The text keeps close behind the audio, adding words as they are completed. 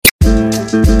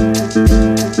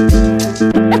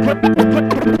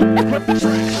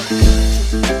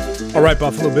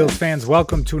Buffalo Bills fans?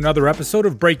 Welcome to another episode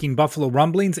of Breaking Buffalo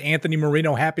Rumblings. Anthony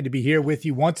Marino, happy to be here with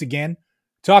you once again,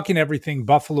 talking everything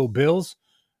Buffalo Bills.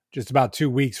 Just about 2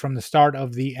 weeks from the start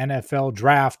of the NFL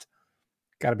draft.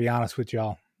 Got to be honest with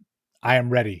y'all, I am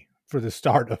ready for the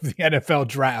start of the NFL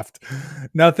draft.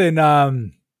 Nothing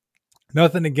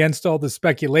against all the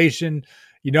speculation.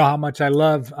 You know how much I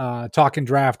love talking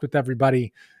draft with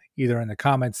everybody, either in the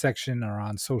comments section or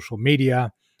on social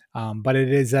media. But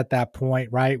it is at that point,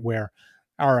 right, where,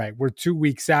 all right, we're 2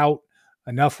 weeks out.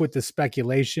 Enough with the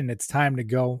speculation. It's time to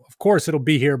go. Of course, it'll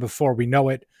be here before we know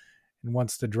it. And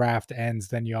once the draft ends,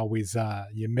 then you always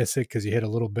you miss it because you hit a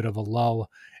little bit of a lull,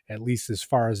 at least as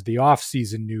far as the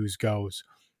offseason news goes.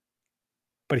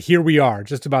 But here we are,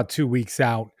 just about 2 weeks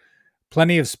out.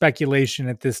 Plenty of speculation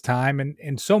at this time,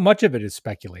 and so much of it is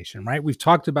speculation, right? We've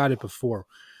talked about it before.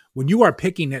 When you are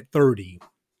picking at 30,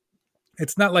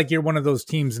 it's not like you're one of those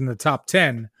teams in the top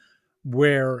 10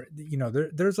 where, you know,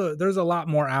 there's a lot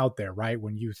more out there, right?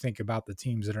 When you think about the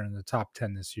teams that are in the top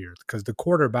 10 this year, because the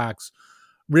quarterbacks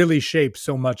really shape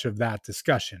so much of that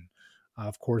discussion.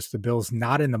 Of course, the Bills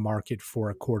not in the market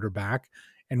for a quarterback.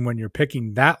 And when you're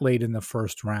picking that late in the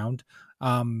first round,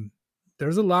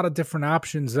 there's a lot of different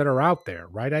options that are out there,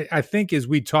 right? I think as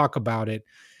we talk about it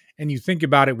and you think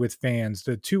about it with fans,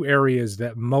 the two areas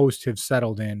that most have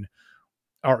settled in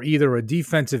are either a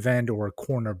defensive end or a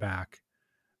cornerback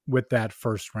with that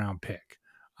first round pick.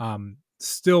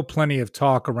 Still plenty of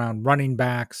talk around running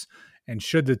backs, and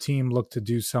should the team look to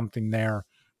do something there,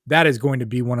 that is going to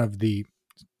be one of the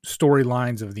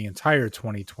storylines of the entire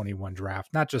 2021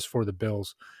 draft, not just for the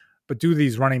Bills, but do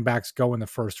these running backs go in the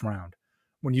first round?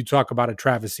 When you talk about a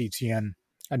Travis Etienne,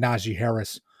 a Najee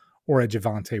Harris, or a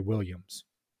Javonte Williams.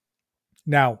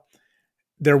 Now,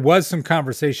 there was some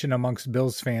conversation amongst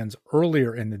Bills fans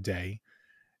earlier in the day,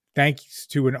 thanks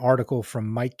to an article from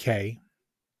Mike K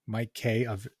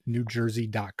of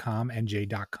NewJersey.com,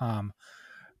 NJ.com,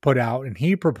 put out, and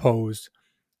he proposed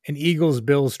an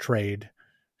Eagles-Bills trade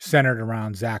centered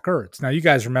around Zack Ertz. Now, you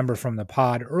guys remember from the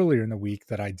pod earlier in the week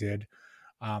that I did,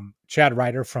 Chad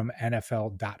Ryder from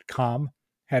NFL.com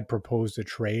had proposed a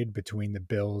trade between the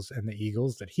Bills and the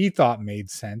Eagles that he thought made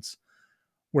sense,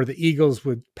 where the Eagles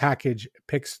would package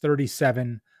picks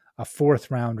 37, a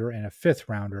fourth rounder, and a fifth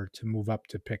rounder to move up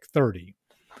to pick 30.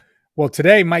 Well,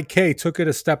 today, Mike K took it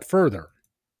a step further,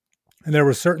 and there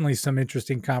was certainly some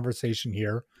interesting conversation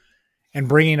here, and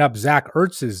bringing up Zack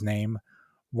Ertz's name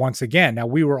once again. Now,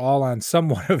 we were all on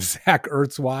somewhat of Zack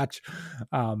Ertz watch.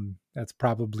 That's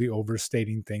probably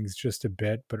overstating things just a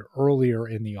bit, but earlier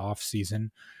in the offseason,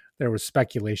 there was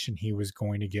speculation he was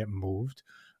going to get moved.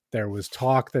 There was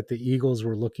talk that the Eagles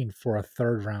were looking for a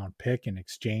third-round pick in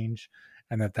exchange,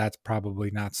 and that's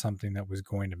probably not something that was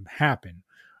going to happen.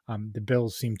 The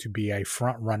Bills seem to be a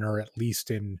front runner, at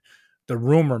least in the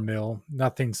rumor mill,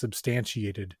 nothing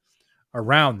substantiated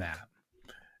around that.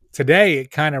 Today,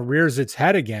 it kind of rears its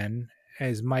head again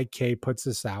as Mike K puts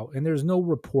this out, and there's no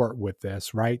report with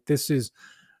this, right? This is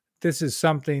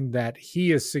something that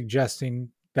he is suggesting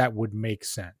that would make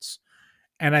sense.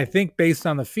 And I think based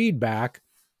on the feedback,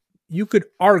 you could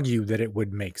argue that it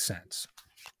would make sense.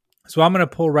 So I'm going to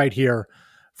pull right here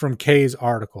from K's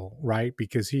article, right?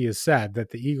 Because he has said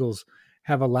that the Eagles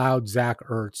have allowed Zack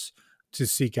Ertz to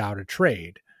seek out a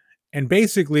trade. And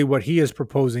basically what he is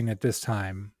proposing at this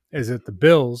time is that the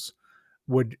Bills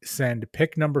would send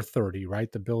pick number 30,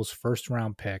 right? The Bills' first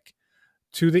round pick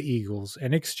to the Eagles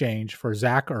in exchange for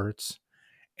Zack Ertz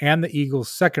and the Eagles'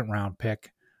 second round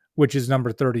pick, which is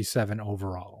number 37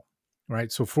 overall,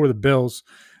 right? So for the Bills,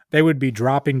 they would be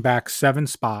dropping back 7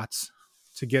 spots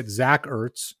to get Zack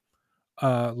Ertz.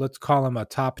 Let's call him a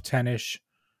top 10-ish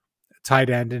tight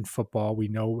end in football. We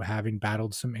know having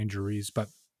battled some injuries, but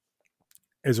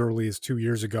as early as 2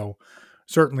 years ago,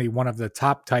 certainly one of the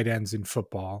top tight ends in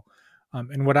football.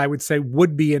 And what I would say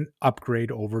would be an upgrade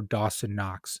over Dawson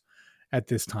Knox at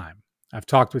this time. I've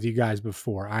talked with you guys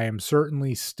before. I am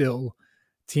certainly still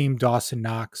team Dawson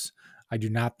Knox. I do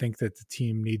not think that the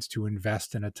team needs to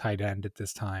invest in a tight end at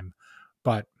this time.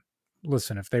 But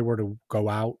listen, if they were to go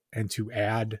out and to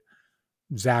add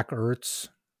Zack Ertz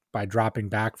by dropping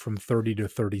back from 30 to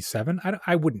 37,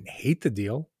 I wouldn't hate the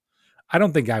deal. I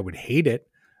don't think I would hate it.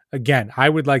 Again, I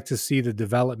would like to see the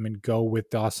development go with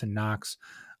Dawson Knox.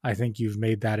 I think you've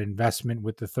made that investment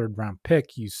with the third round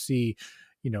pick. You see,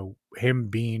 him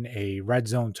being a red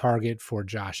zone target for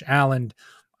Josh Allen.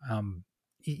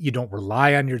 You don't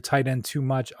rely on your tight end too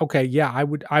much. Okay, yeah,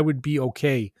 I would be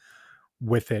okay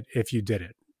with it if you did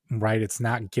it, right? It's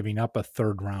not giving up a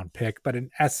third round pick, but in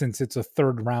essence, it's a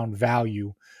third round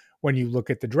value when you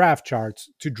look at the draft charts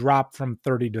to drop from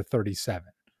 30 to 37.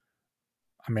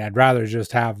 I mean, I'd rather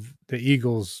just have the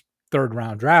Eagles' third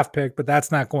round draft pick, but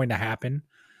that's not going to happen.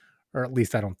 Or at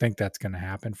least I don't think that's going to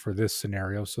happen for this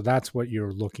scenario. So that's what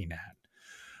you're looking at.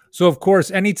 So, of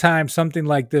course, anytime something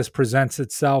like this presents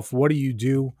itself, what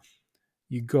do?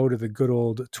 You go to the good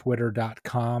old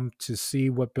twitter.com to see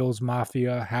what Bills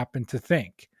Mafia happened to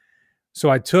think. So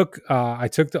I took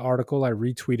the article, I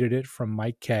retweeted it from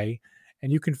Mike K,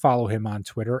 and you can follow him on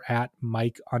Twitter at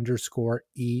Mike underscore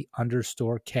E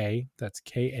underscore K. That's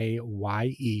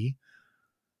KAYE.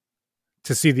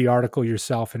 To see the article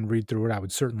yourself and read through it, I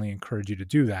would certainly encourage you to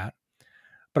do that.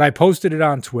 But I posted it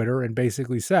on Twitter and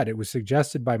basically said it was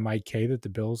suggested by Mike K that the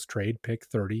Bills trade pick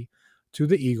 30 to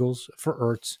the Eagles for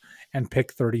Ertz and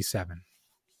pick 37.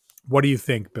 What do you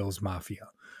think, Bills Mafia?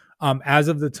 As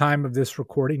of the time of this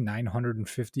recording,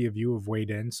 950 of you have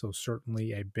weighed in, so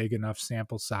certainly a big enough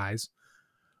sample size,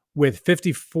 with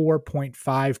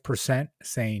 54.5%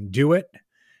 saying do it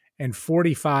and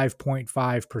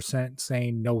 45.5%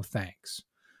 saying no thanks.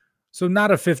 So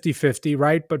not a 50-50,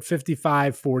 right? But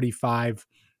 55-45,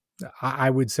 I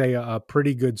would say a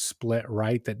pretty good split,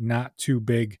 right? That not too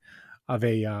big of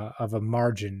a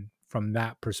margin from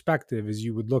that perspective as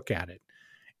you would look at it.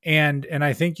 And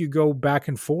I think you go back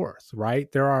and forth,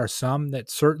 right? There are some that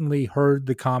certainly heard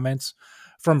the comments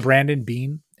from Brandon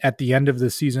Beane at the end of the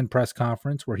season press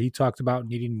conference where he talked about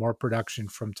needing more production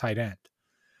from tight end.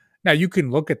 Now you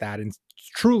can look at that and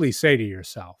truly say to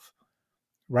yourself,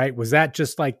 right? Was that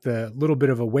just like the little bit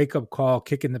of a wake up call,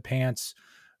 kick in the pants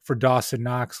for Dawson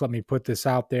Knox? Let me put this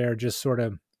out there, just sort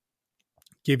of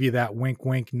give you that wink,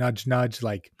 wink, nudge, nudge,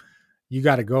 like you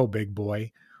got to go, big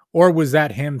boy. Or was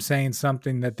that him saying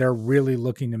something that they're really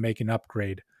looking to make an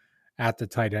upgrade at the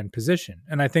tight end position?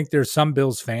 And I think there's some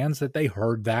Bills fans that they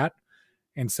heard that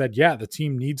and said, yeah, the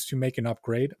team needs to make an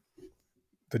upgrade.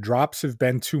 The drops have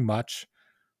been too much.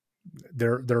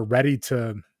 They're ready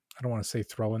to, I don't want to say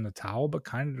throw in the towel, but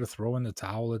kind of to throw in the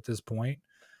towel at this point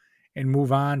and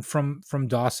move on from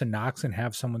Dawson Knox and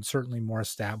have someone certainly more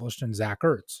established than Zack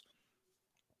Ertz.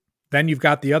 Then you've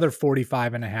got the other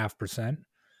 45.5%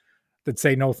 that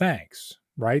say no thanks,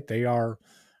 right? They are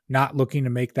not looking to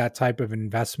make that type of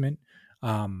investment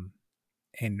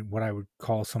in what I would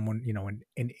call someone,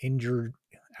 an injured,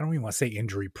 I don't even want to say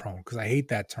injury prone because I hate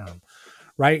that term,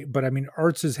 right? But I mean,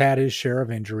 Ertz has had his share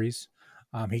of injuries.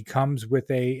 He comes with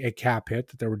a cap hit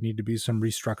that there would need to be some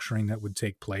restructuring that would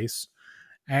take place.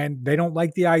 And they don't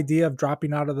like the idea of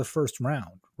dropping out of the first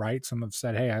round, right? Some have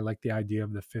said, hey, I like the idea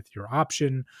of the fifth year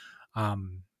option.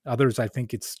 Others, I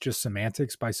think it's just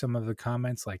semantics by some of the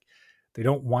comments. Like they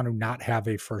don't want to not have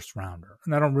a first rounder.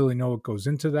 And I don't really know what goes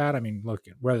into that. I mean, look,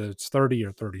 whether it's 30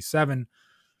 or 37,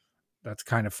 that's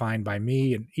kind of fine by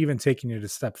me. And even taking it a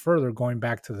step further, going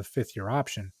back to the fifth year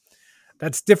option,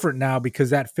 that's different now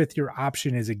because that fifth year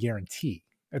option is a guarantee.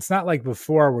 It's not like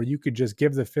before where you could just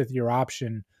give the fifth year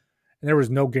option and there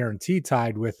was no guarantee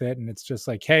tied with it. And it's just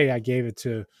like, hey, I gave it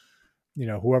to,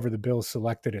 whoever the Bills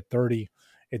selected at 30.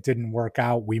 It didn't work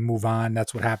out. We move on.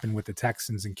 That's what happened with the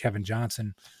Texans and Kevin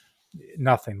Johnson.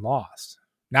 Nothing lost.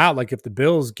 Now, like if the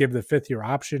Bills give the fifth year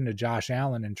option to Josh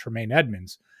Allen and Tremaine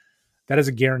Edmonds, that is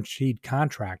a guaranteed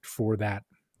contract for that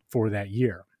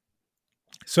year.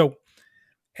 So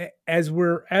as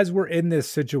we're in this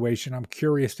situation, I'm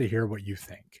curious to hear what you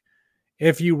think.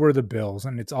 If you were the Bills,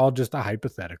 and it's all just a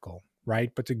hypothetical,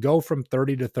 right? But to go from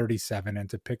 30 to 37 and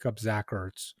to pick up Zack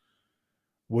Ertz,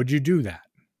 would you do that?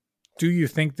 Do you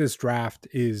think this draft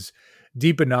is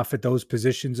deep enough at those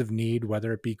positions of need,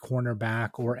 whether it be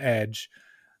cornerback or edge,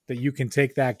 that you can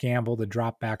take that gamble to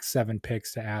drop back 7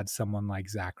 picks to add someone like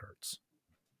Zack Ertz?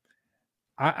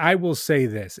 I will say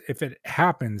this. If it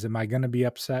happens, am I going to be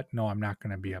upset? No, I'm not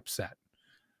going to be upset.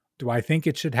 Do I think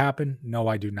it should happen? No,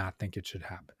 I do not think it should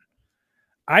happen.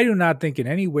 I do not think in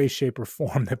any way, shape, or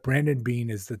form that Brandon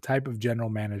Beane is the type of general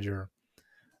manager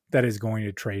that is going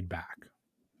to trade back.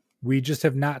 We just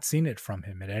have not seen it from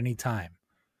him at any time.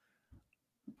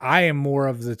 I am more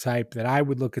of the type that I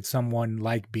would look at someone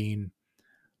like Beane,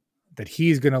 that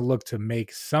he's going to look to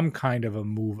make some kind of a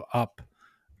move up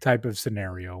type of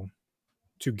scenario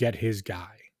to get his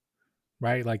guy,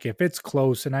 right? Like if it's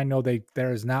close, and I know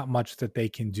there is not much that they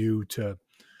can do to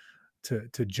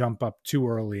jump up too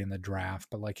early in the draft,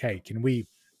 but like, hey,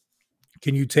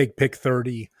 can you take pick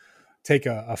 30, take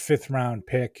a fifth round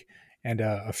pick and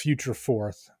a future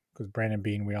fourth? Because Brandon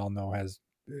Beane, we all know,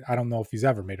 I don't know if he's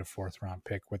ever made a fourth round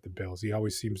pick with the Bills. He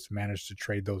always seems to manage to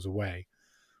trade those away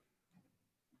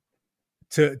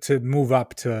to move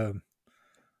up to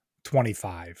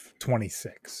 25,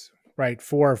 26, right?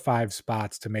 4 or 5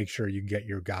 spots to make sure you get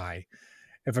your guy.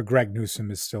 If a Greg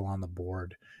Newsome is still on the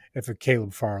board, if a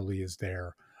Caleb Farley is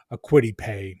there, a Quiddy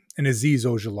Pay, an Aziz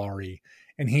Ojulari,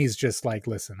 and he's just like,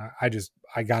 listen,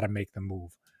 I got to make the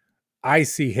move. I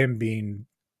see him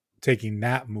taking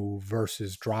that move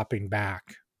versus dropping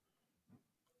back.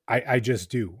 I just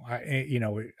do.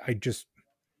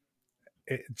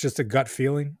 It's just a gut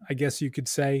feeling, I guess you could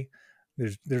say.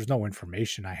 There's no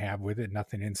information I have with it,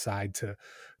 nothing inside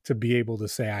to be able to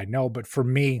say I know. But for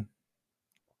me,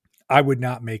 I would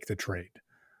not make the trade.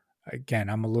 Again,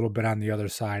 I'm a little bit on the other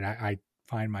side. I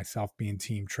find myself being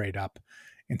team trade up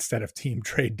instead of team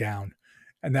trade down.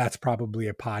 And that's probably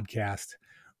a podcast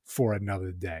for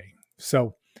another day.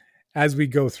 So as we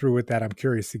go through with that, I'm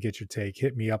curious to get your take.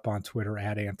 Hit me up on Twitter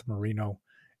at Anthmarino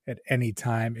at any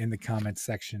time in the comments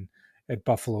section at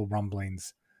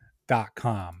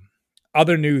BuffaloRumblings.com.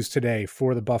 Other news today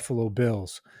for the Buffalo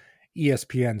Bills.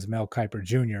 ESPN's Mel Kiper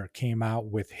Jr. came out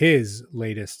with his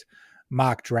latest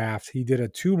mock draft. He did a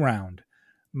 2-round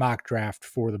mock draft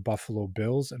for the Buffalo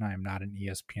Bills, and I am not an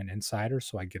ESPN insider,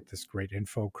 so I get this great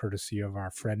info courtesy of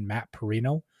our friend Matt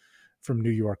Perino from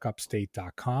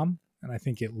NewYorkUpstate.com. And I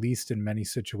think at least in many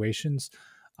situations,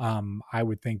 I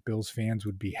would think Bills fans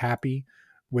would be happy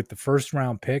with the first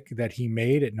round pick that he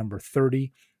made at number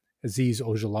 30, Aziz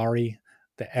Ojulari,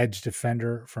 the edge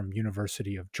defender from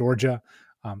University of Georgia.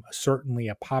 Certainly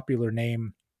a popular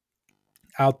name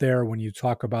out there when you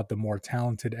talk about the more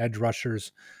talented edge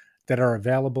rushers that are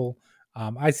available.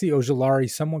 I see Ojulari,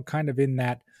 someone kind of in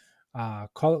that,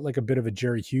 call it like a bit of a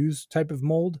Jerry Hughes type of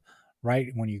mold,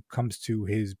 right? When it comes to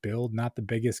his build, not the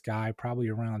biggest guy, probably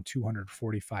around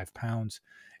 245 pounds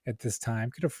at this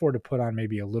time. Could afford to put on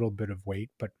maybe a little bit of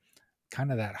weight, but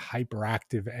kind of that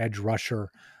hyperactive edge rusher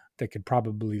that could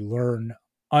probably learn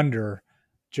under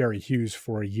Jerry Hughes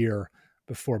for a year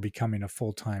before becoming a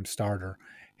full-time starter.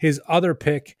 His other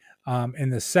pick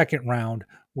in the second round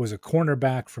was a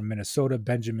cornerback from Minnesota,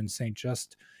 Benjamin St.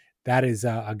 Just. That is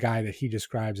a guy that he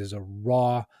describes as a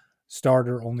raw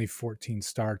starter, only 14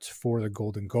 starts for the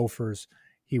Golden Gophers.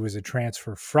 He was a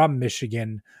transfer from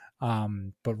Michigan,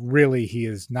 but really he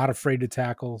is not afraid to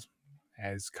tackle,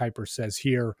 as Kiper says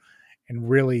here, and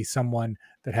really someone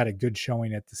that had a good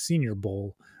showing at the Senior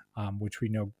Bowl, which we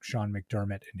know Sean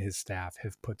McDermott and his staff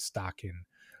have put stock in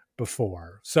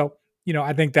before. So,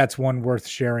 I think that's one worth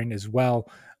sharing as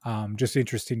well. Just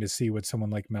interesting to see what someone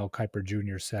like Mel Kiper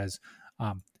Jr. says.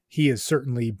 He has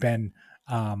certainly been,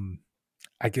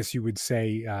 I guess you would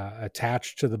say,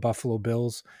 attached to the Buffalo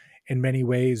Bills in many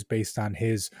ways based on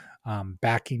his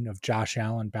backing of Josh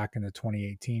Allen back in the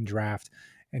 2018 draft.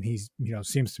 And he's,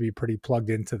 seems to be pretty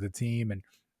plugged into the team. And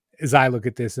as I look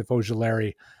at this, if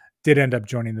Ojulari did end up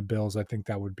joining the Bills, I think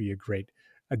that would be a great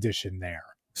addition there.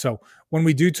 So when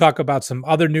we do talk about some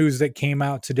other news that came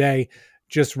out today,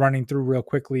 just running through real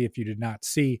quickly, if you did not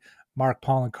see, Mark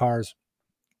Poloncarz,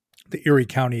 the Erie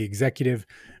County executive,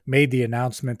 made the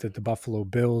announcement that the Buffalo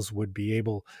Bills would be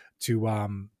able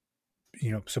to,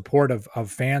 support of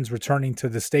fans returning to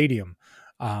the stadium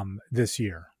this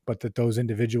year, but that those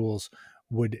individuals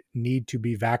would need to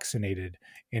be vaccinated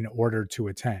in order to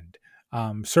attend.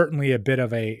 Certainly a bit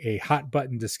of a hot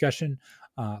button discussion,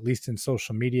 at least in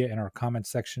social media in our comment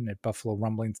section at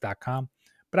BuffaloRumblings.com.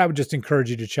 But I would just encourage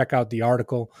you to check out the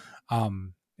article.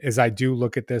 As I do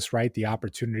look at this, right, the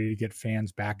opportunity to get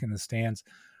fans back in the stands,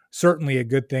 certainly a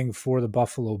good thing for the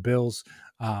Buffalo Bills.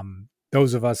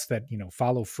 Those of us that,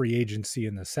 follow free agency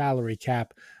and the salary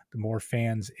cap, the more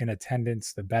fans in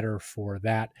attendance, the better for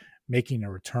that, making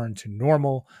a return to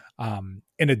normal.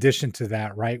 In addition to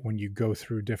that, right, when you go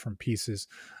through different pieces,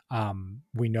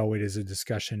 we know it is a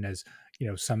discussion as,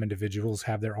 some individuals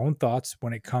have their own thoughts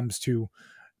when it comes to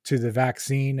the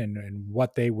vaccine and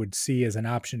what they would see as an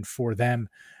option for them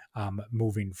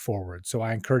moving forward. So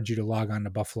I encourage you to log on to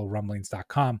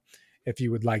BuffaloRumblings.com if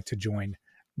you would like to join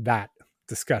that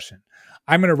discussion.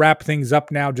 I'm going to wrap things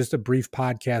up now. Just a brief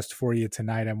podcast for you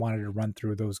tonight. I wanted to run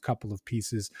through those couple of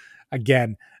pieces.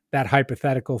 Again, that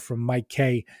hypothetical from Mike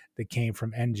K that came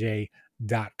from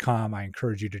NJ.com. I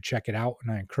encourage you to check it out,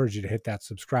 and I encourage you to hit that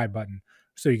subscribe button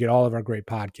so you get all of our great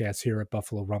podcasts here at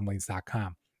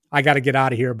BuffaloRumblings.com. I got to get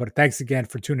out of here, but thanks again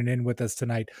for tuning in with us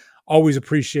tonight. Always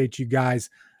appreciate you guys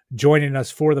joining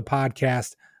us for the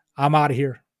podcast. I'm out of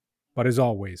here, but as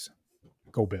always,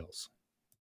 go Bills.